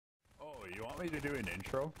me to do an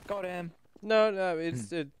intro? Got him. No, it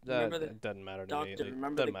doesn't matter to me. Doctor,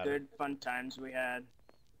 remember the good fun times we had?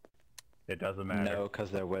 It doesn't matter. No,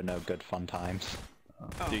 because there were no good fun times.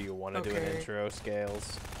 Do you want to do an intro,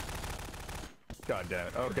 Scales? God damn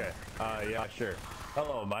it. Okay. Yeah, sure.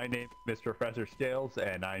 Hello, my name is Professor Scales,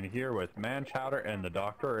 and I'm here with Manchowder and the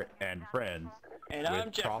Doctor and friends. And I'm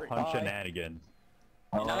Jeffrey. Prop Hunt Shenanigans.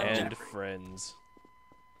 And friends.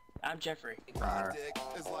 I'm Jeffrey.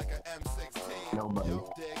 Nobody.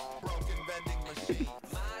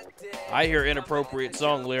 I hear inappropriate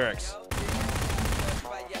song lyrics.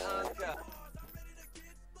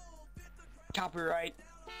 Copyright.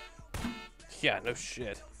 Yeah, no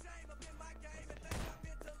shit.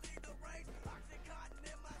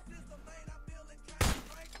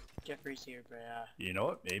 Jeffrey's here, but You know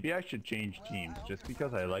what? Maybe I should change teams, just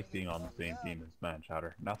because I like being on the same team as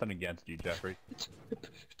Manchowder. Nothing against you, Jeffrey.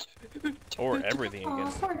 Or everything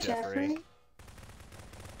against Jeffrey.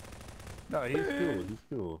 No, he's cool. He's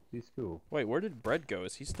cool. He's cool. Wait, where did Brett go?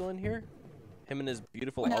 Is he still in here? Him and his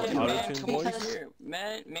beautiful Man, auto-tune come on voice? here.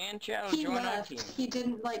 Manchowder, He join our left. team. He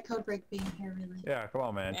didn't like Codebreak being here, really. Yeah, come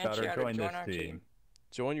on, Manchowder. Join this team.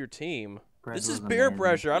 Join your team. Brett This is was peer amazing.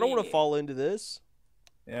 pressure. I don't want to fall into this.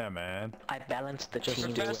 Yeah, man. I balanced the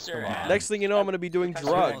team. Professor, Next thing you know, I'm going to be doing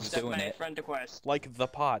Professor, drugs. accept Doing my it. friend request. Like the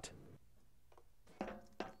pot.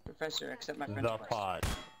 Professor, accept my friend The request. pot.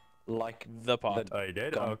 Like The pot. Oh, you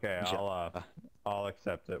did? Gone. Okay, I'll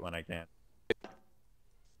accept it when I can.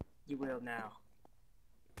 You will now.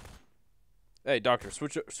 Hey, Doctor,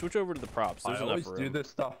 switch over to the props. There's I enough always room. do this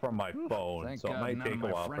stuff from my phone, Thank so it God might none of take a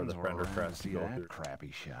my while for friends the were friend around request to to see go that through.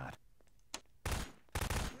 crappy shot.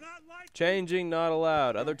 Changing not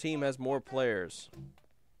allowed. Other team has more players.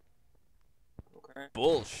 Okay.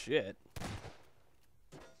 Bullshit.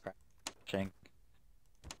 Chink.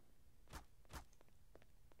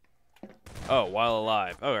 Oh, while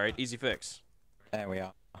alive. Alright, easy fix. There we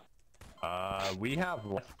are. We have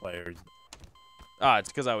less players. Ah, it's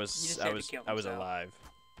because I You was just had to kill himself. alive.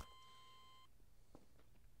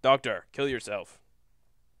 Doctor, kill yourself.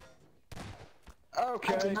 I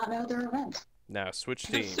did not know there were events. Now switch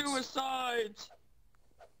The teams. suicides!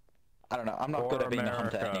 I don't know. I'm not For good at being a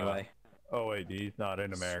hunter America. anyway. Oh wait, he's not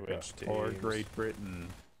in America. Switch Or teams. Great Britain.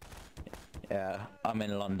 Yeah, I'm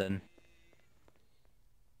in London.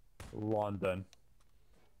 London.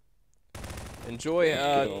 Enjoy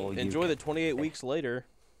old enjoy the 28 weeks later.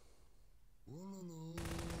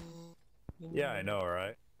 Yeah, I know,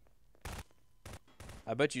 right?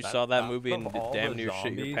 I bet you saw that Out movie of and all damn the near shit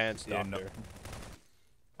your zombies pants, in- Doctor.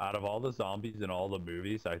 Out of all the zombies in all the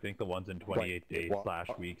movies, I think the ones in 28 Wait, days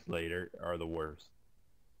what? / weeks later are the worst.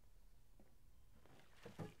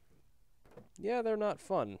 Yeah, they're not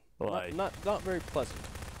fun. Like- Not very pleasant.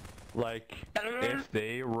 Like, if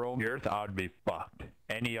they roam the earth, I would be fucked.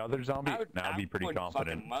 Any other zombie, I'd be pretty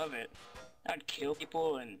confident. fucking love it. I'd kill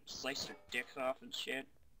people and slice their dicks off and shit.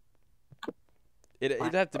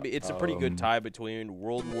 It'd have to be. It's a pretty good tie between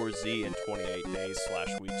World War Z and 28 days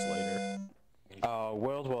 / weeks later.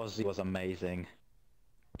 World War Z was amazing.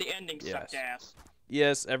 The ending sucked ass.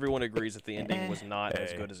 Yes, everyone agrees that the ending was not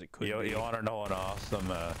as Hey, good as it could you be. want to know an awesome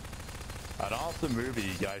movie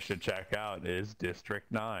you guys should check out is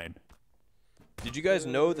District 9. Did you guys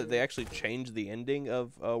know that they actually changed the ending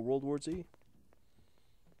of World War Z?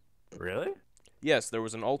 Really? Yes, there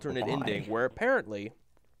was an alternate Why? ending where apparently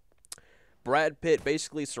Brad Pitt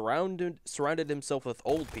basically surrounded himself with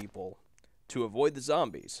old people to avoid the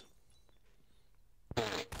zombies.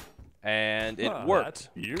 And it Wow, worked. That's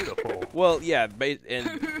beautiful. Well, yeah,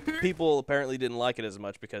 and people apparently didn't like it as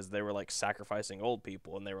much because they were like sacrificing old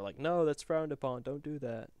people, and they were like, "No, that's frowned upon. Don't do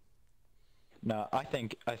that." No, I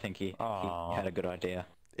think he Aw. had a good idea.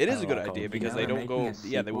 It is I a good like idea old because people. they don't They're go. making a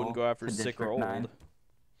Yeah, they wouldn't go after sequel to sick or District old. 9.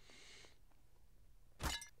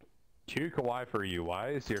 Too kawaii for you. Why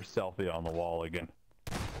is your selfie on the wall again?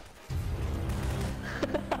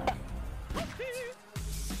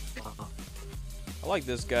 I like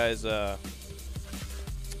this guy's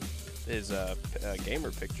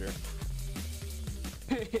gamer picture.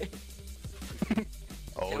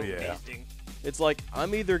 Oh So yeah. wasting. It's like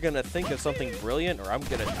I'm either gonna think of something brilliant or I'm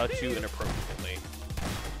gonna touch you inappropriately.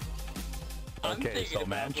 I'm Okay, thinking so about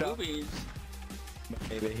Mancha- movies.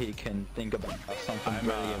 Maybe he can think about something I'm,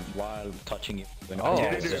 brilliant while touching you. Oh,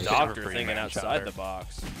 Yeah, the dude, doctor free thinking man outside chowder. the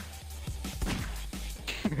box.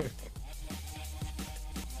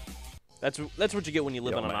 That's what you get when you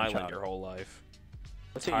live Yo, on an man island chowder. your whole life.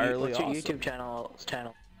 What's Entirely your awesome. YouTube channel?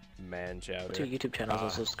 Man What's your chowder. YouTube channel? Ah.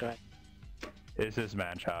 Subscribe. This is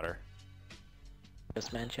Manchowder.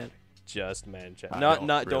 Just mention. Just man chowder. I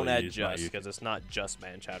Don't really add use my just, YouTube. because it's not just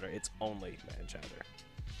man chowder. It's only man chowder.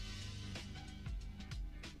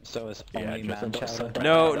 So it's Yeah, only just man a- chowder.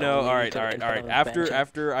 No, Only all right. to- in front of After man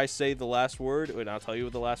after I say the last word, and I'll tell you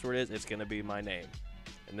what the last word is. It's gonna be my name,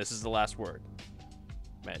 and this is the last word.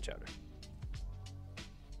 Man chowder.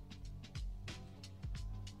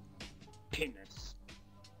 Penis.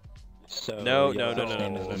 So No, your no, last no,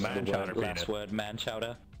 name no, is no, the man chowder last penis. word, man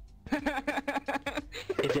chowder.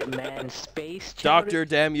 Is it man space chowder? Doctor,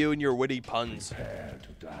 damn you and your witty puns.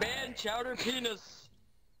 Man, chowder penis.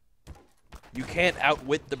 You can't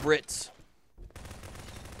outwit the Brits.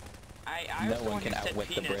 I No was the one one who can said outwit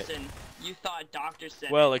the penis, Brit. and you thought doctor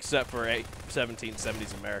said. Well, except for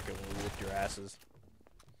 1770s America when we whooped your asses.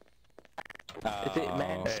 Is it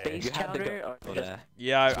man Hey, space you had to chowder go or just there.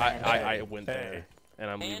 Yeah, Man I went Hey. there, and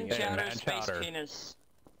I'm Man leaving. Hey, chowder, man space chowder. penis.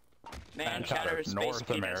 Man Man chowder, chowder, space North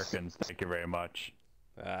penis. Americans, thank you very much.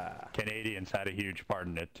 Ah. Canadians had a huge part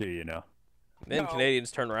in it too, you know. Then No.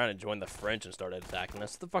 Canadians turned around and joined the French and started attacking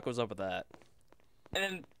us. What the fuck was up with that? And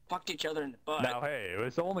then fucked each other in the butt. Now, hey, it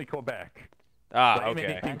was only Quebec. Ah, Blame okay.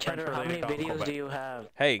 anything man chowder? How French-related many on videos Quebec. do you have?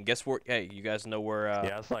 Hey, guess where? Hey, you guys know where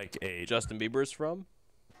Yeah, it's like 8. Justin Bieber's from?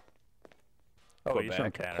 Oh, he's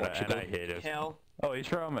from Quebec, Canada, Portugal. and I hate it. Hell. Oh, he's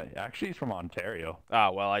from Ontario.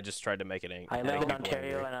 Ah, well, I just tried to make it. I live make in people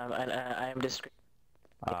Ontario angry. and I am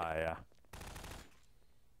Ah, yeah.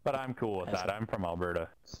 But I'm cool with that. I'm from Alberta,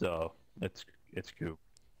 so it's cool.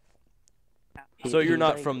 So you're he's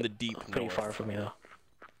not like from the deep pretty north. far from you.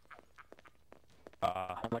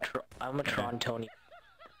 I'm a Torontonian.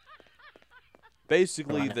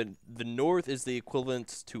 Basically, Come the north is the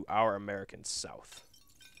equivalent to our American South.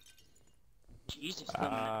 Jesus.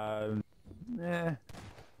 Eh.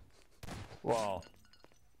 Well,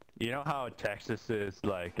 you know how Texas is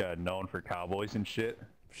like known for cowboys and shit?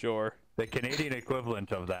 Sure. The Canadian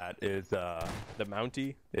equivalent of that is The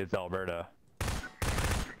Mountie. Alberta.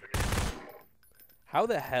 How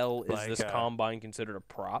the hell is Like, this combine considered a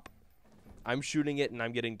prop? I'm shooting it and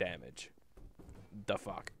I'm getting damage. The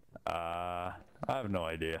fuck? I have no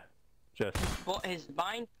idea. Just His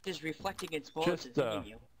mind is reflecting its bullets Just, and hitting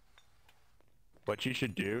you. what you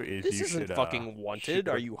should do is This you isn't should fucking Wanted. shoot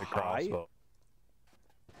Are with you the high? crossbow.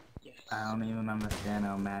 Yes. I don't even understand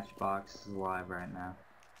how Matchbox is live right now.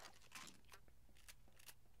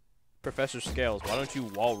 Professor Scales, why don't you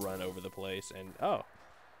wall run over the place and oh,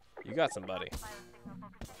 you got somebody.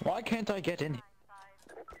 Why can't I get in?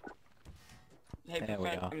 Hey, There we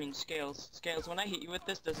go. I mean, Scales. Scales, when I hit you with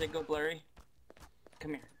this, does it go blurry?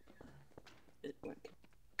 Come here.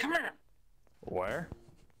 Come here! Where?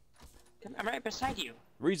 I'm right beside you.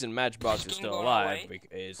 Reason Matchbox Is is this still game going alive away?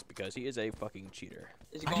 is because he is a fucking cheater.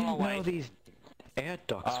 Is it I going didn't away? know these air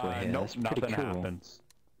ducts were here. Nope, That's pretty nothing cool. happens.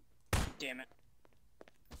 Damn it.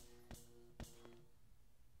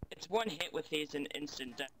 It's one hit with these and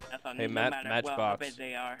instant death on Hey, no Matt- matter well how Matchbox. big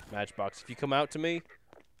they are. Matchbox, if you come out to me,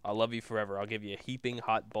 I'll love you forever. I'll give you a heaping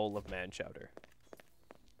hot bowl of man chowder.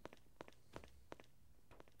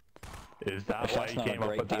 Is that If why that's you not a came up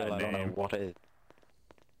great with deal, that I don't know name? what is.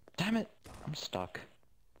 Damn it! I'm stuck.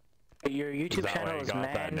 Your YouTube that why channel you is got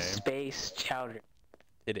that Man name? Space Chowder.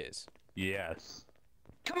 It is. Yes.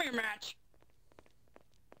 Come here, Match.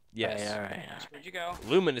 Yes. Alright. Where'd you go?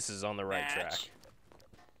 Luminous is on the right Match. track.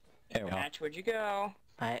 Here we are. Match, where'd you go?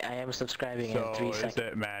 I am subscribing So in 3 is seconds.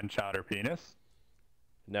 it man chowder penis?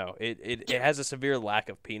 No, it has a severe lack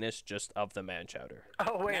of penis, just of the man chowder.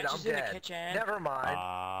 Oh Match is in the kitchen. Never mind.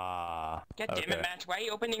 Ah. God damn okay. it, Match. Why are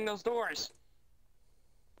you opening those doors?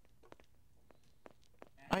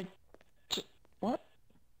 What?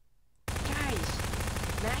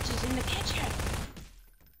 Guys, Match is in the kitchen.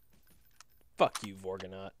 Fuck you,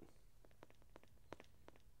 Vorgonaut.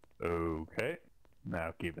 Okay.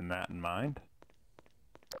 Now keeping that in mind.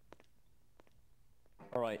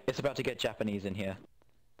 Alright, it's about to get Japanese in here.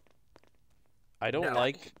 I don't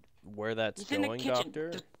like where that's He's in the going, kitchen.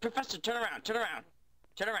 Doctor. Professor, turn around, turn around.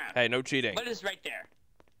 Turn around. Hey, no cheating. What is right there?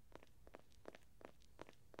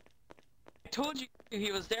 I told you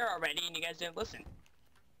he was there already and you guys didn't listen.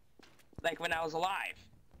 Like when I was alive.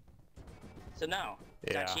 So no,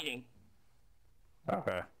 it's not Yeah. cheating.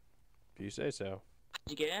 Okay. If you say so.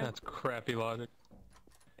 Did you get him? That's crappy logic.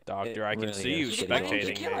 Doctor, It I can really see is. you You didn't- why didn't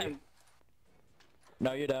you spectating kill me. him?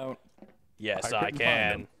 No, you don't. Yes, I I couldn't find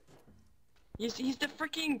can. him. He's the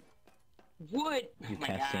freaking wood. You Oh my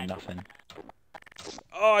can't see God. nothing.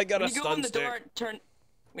 Oh, I got When a you go in stun the stick. door, turn.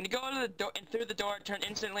 When you go into the door and through the door, turn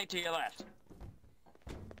instantly to your left.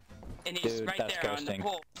 And he's Dude, right that's there on the ghosting.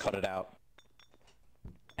 pole. Cut it out.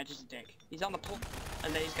 That's just a dick. He's on the pole,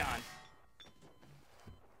 and then he's gone.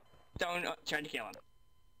 Don't try to kill him.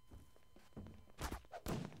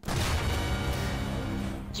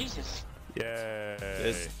 Jesus. Yay.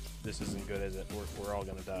 This isn't good, is it? We're all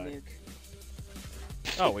gonna die.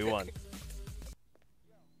 Nuke. Oh, we won.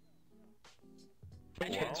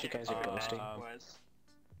 What chance you guys are ghosting? Was.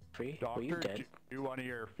 Free? Were you Doctor, dead? do one of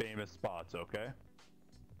your famous spots, okay?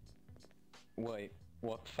 Wait,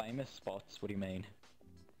 what famous spots? What do you mean?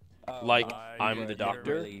 Oh, Like, I'm the you're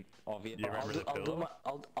doctor? Really obvious. You remember the pillow?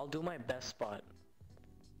 I'll do my best spot.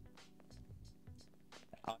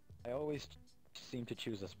 I always seem to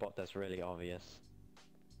choose a spot that's really obvious.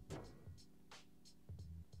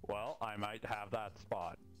 Well, I might have that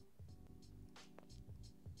spot.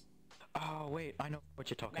 Oh wait, I know what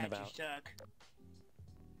you're talking Matt, you about. suck.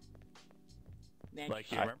 Matt,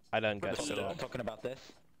 Like, you you suck. remember I done got the stuck. pillow? Talking about this?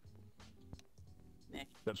 Matt,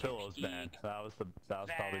 The you pillows, man. geek. That was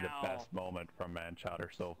probably the Val. best moment from Man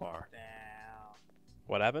Chowder so far. Val.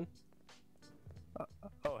 What happened?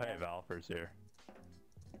 Oh, hey, Valfer's here.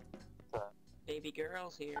 Baby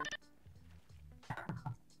girl's here.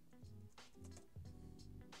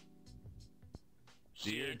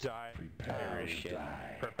 Dear Shit. Diary, shit.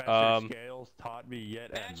 Professor Scales taught me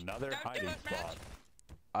yet Match, another don't do hiding it, Match.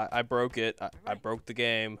 spot. I broke it. I broke the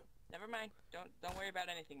game. Never mind. Don't worry about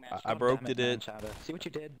anything, Match. I God broke damn it. Man Chowder. See what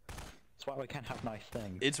you did? That's why we can't have nice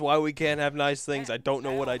things. It's why we can't have nice things. I don't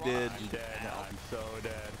know what I did. I'm dead. I'm so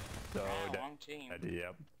dead. So Wow, dead. wrong team.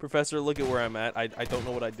 Yep. Professor, look at where I'm at. I don't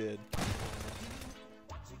know what I did.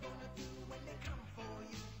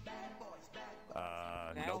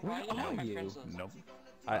 Val, Nope. why are you not on my you? friends list? Nope.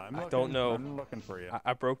 I I'm don't looking- know. I'm looking for you.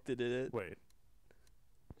 I broke it. Wait.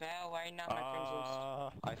 Val, why are you not on my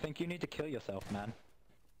friends list? I think you need to kill yourself, man.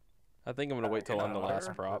 I think I'm gonna wait till I'm the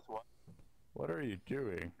last prop. What are you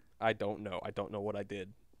doing? I don't know. I don't know what I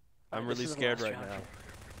did. I'm This really is the scared last right round. now.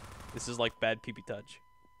 This is like bad pee-pee touch.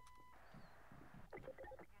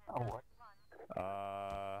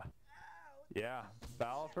 Yeah.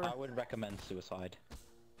 Valfer? I would recommend suicide.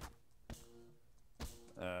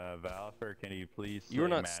 Valfer, can you please You're say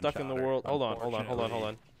not Man stuck in the Chowder? world. Hold on.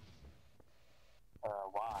 Unfortunately,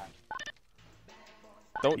 Why?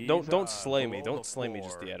 Don't slay me. below Don't the slay me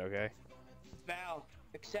just floor. yet, okay? Val,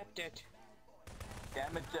 accept it.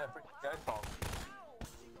 Damn it, Jeffrey. Good fault.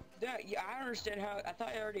 Yeah, I understand how. I thought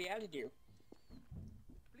I already added you.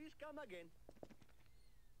 Please come again.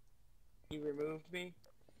 You removed me.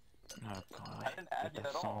 Oh god. I didn't add you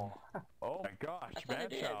at all. Oh my gosh, I thought I Man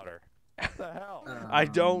did. Chowder. What the hell? I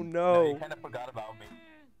don't No, you know. kind of forgot about me.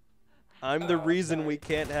 I'm the reason we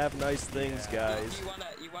can't have nice things, Yeah. guys.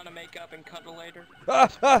 You wanna make up and cuddle later?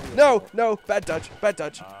 No, bad touch, bad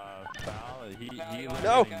touch. Val, he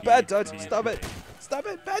No, literally bad needs touch, to stop be- it. Stop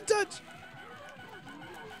it, bad touch.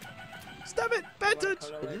 Stop it, bad touch.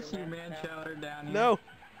 Is this you, Man Chowder, down here? No,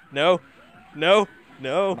 no, no,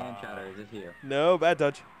 no, Man Chowder, is this you? no, bad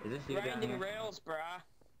touch. Is this you down Grinding here? rails, brah.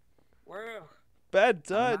 Whoa. Bad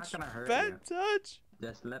I'm not touch, gonna hurt bad you. touch.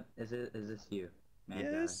 Is this you? Man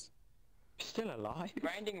Yes. Still alive?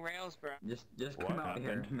 Grinding rails, bruh. Chowder? Just What come out here,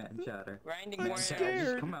 happened? Man Chowder. Grinding I'm rails. scared.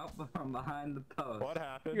 Just come out from behind the post. What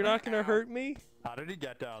happened? You're not gonna hurt me. How did he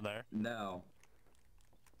get down there? No,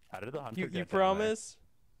 How did the hunter You get down promise?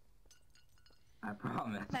 I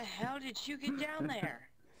promise. How the hell did you get down there?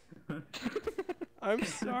 I'm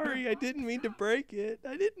sorry. I didn't mean to break it.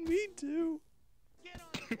 I didn't mean to.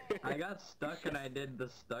 I got stuck and I did the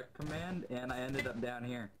stuck command and I ended up down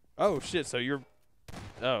here. Oh shit. So you're.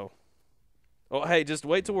 Oh. Well, hey, just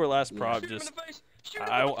wait till we're last prop. Shoot him in Just the face! Shoot him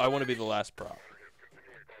I in the want to be face! the last prop.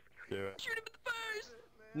 there? Do it. Shoot him in the face!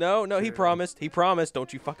 No, no, he promised. He promised.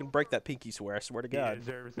 Don't you fucking break that pinky swear. I swear to He God.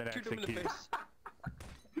 deserves an Shoot him in the execution. face!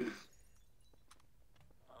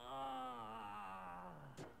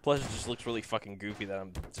 Plus, it just looks really fucking goofy that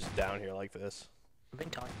I'm just down here like this. I've been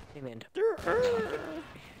talking him into.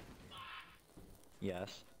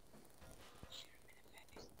 Yes.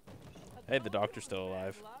 Hey, the doctor's still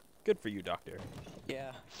alive. Good for you, doctor.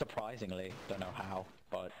 Yeah, surprisingly. Don't know how,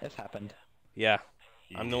 but it's happened. Yeah,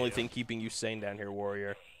 I'm the only Yeah. thing keeping you sane down here,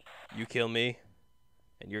 warrior. You kill me,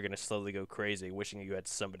 and you're gonna slowly go crazy, wishing you had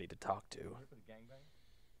somebody to talk to.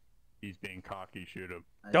 He's being cocky. Shoot him.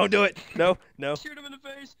 Don't do it! No, no. Shoot him in the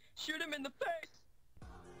face! Shoot him in the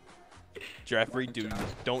face! Jeffrey,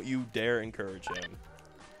 don't you dare encourage him.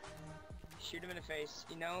 Shoot him in the face.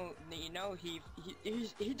 You know he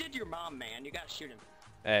did your mom, man. You gotta shoot him.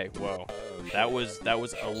 Hey, whoa. That was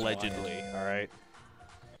allegedly, alright?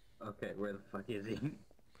 Okay, where the fuck is he?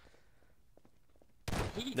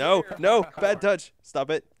 He No, did her no, hardcore. bad touch. Stop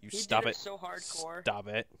it. You He stop did her it. so hardcore. Stop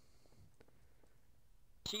it.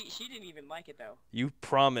 She didn't even like it though. You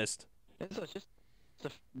promised. This was just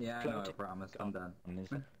Yeah, I know, I Floating. promise. I'm done. is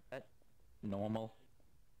that normal?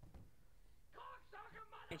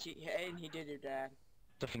 And he did your dad.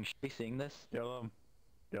 Stuffing, should be seeing this? Kill him.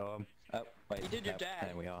 Kill him. Oh, wait. You did your no, dad.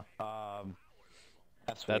 There we are.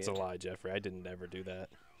 That's weird. a lie, Jeffrey. I didn't ever do that.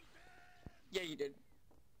 Yeah, you did.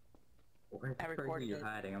 Where the I frick are recorded you it.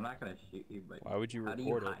 hiding? I'm not gonna shoot you, but Why would you how do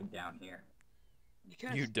you record it? hide down here?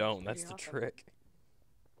 Because You it's don't. pretty That's the awesome. trick.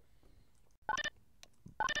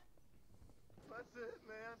 That's it,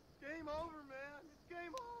 man. Game over, man. It's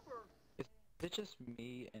game over. Is it just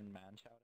me and Manchowder?